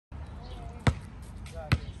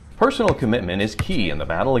Personal commitment is key in the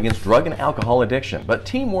battle against drug and alcohol addiction, but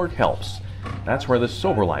teamwork helps. That's where the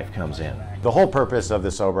Sober Life comes in. The whole purpose of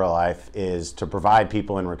the Sober Life is to provide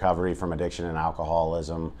people in recovery from addiction and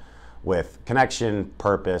alcoholism with connection,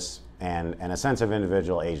 purpose, and a sense of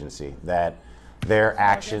individual agency, that their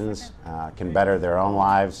actions can better their own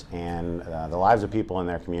lives and the lives of people in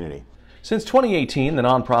their community. Since 2018, the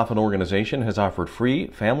nonprofit organization has offered free,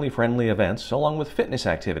 family-friendly events along with fitness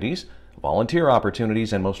activities, volunteer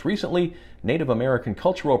opportunities, and most recently, Native American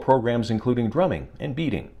cultural programs including drumming and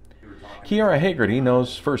beading. Kiara Hagerty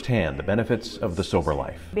knows firsthand the benefits of the Sober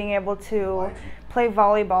Life. Being able to play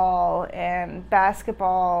volleyball and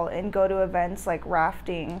basketball and go to events like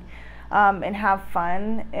rafting and have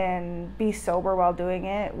fun and be sober while doing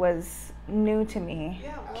it was new to me.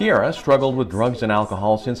 Kiara struggled with drugs and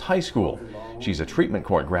alcohol since high school. She's a treatment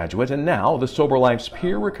court graduate and now the Sober Life's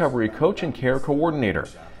peer recovery coach and care coordinator.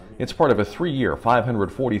 It's part of a 3-year,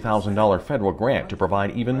 $540,000 federal grant to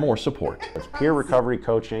provide even more support. It's peer recovery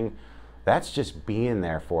coaching. That's just being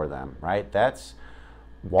there for them, right? That's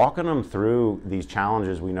walking them through these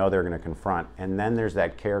challenges we know they're going to confront. And then there's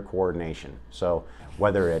that care coordination. So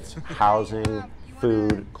whether it's housing,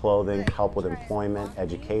 food, clothing, help with employment,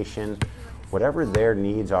 education, whatever their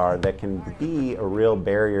needs are that can be a real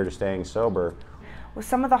barrier to staying sober. Well,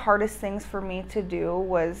 some of the hardest things for me to do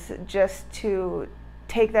was just to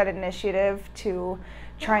take that initiative to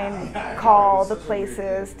try and call the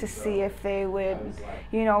places to see if they would,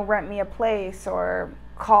 rent me a place, or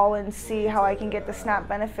call and see how I can get the SNAP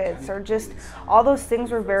benefits, or just all those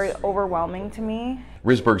things were very overwhelming to me.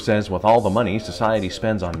 Risberg says with all the money society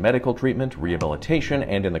spends on medical treatment, rehabilitation,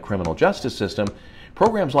 and in the criminal justice system,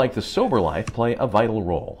 programs like the Sober Life play a vital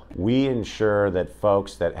role. We ensure that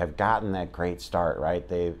folks that have gotten that great start, right?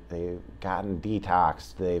 They've gotten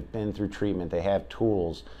detoxed, they've been through treatment, they have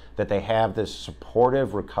tools, that they have this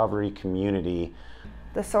supportive recovery community.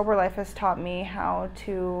 The Sober Life has taught me how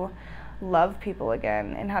to love people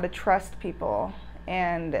again and how to trust people,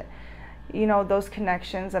 and those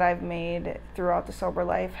connections that I've made throughout the Sober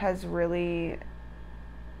Life has really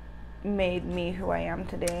made me who I am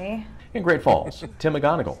today. In Great Falls, Tim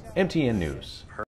McGonigal, MTN News.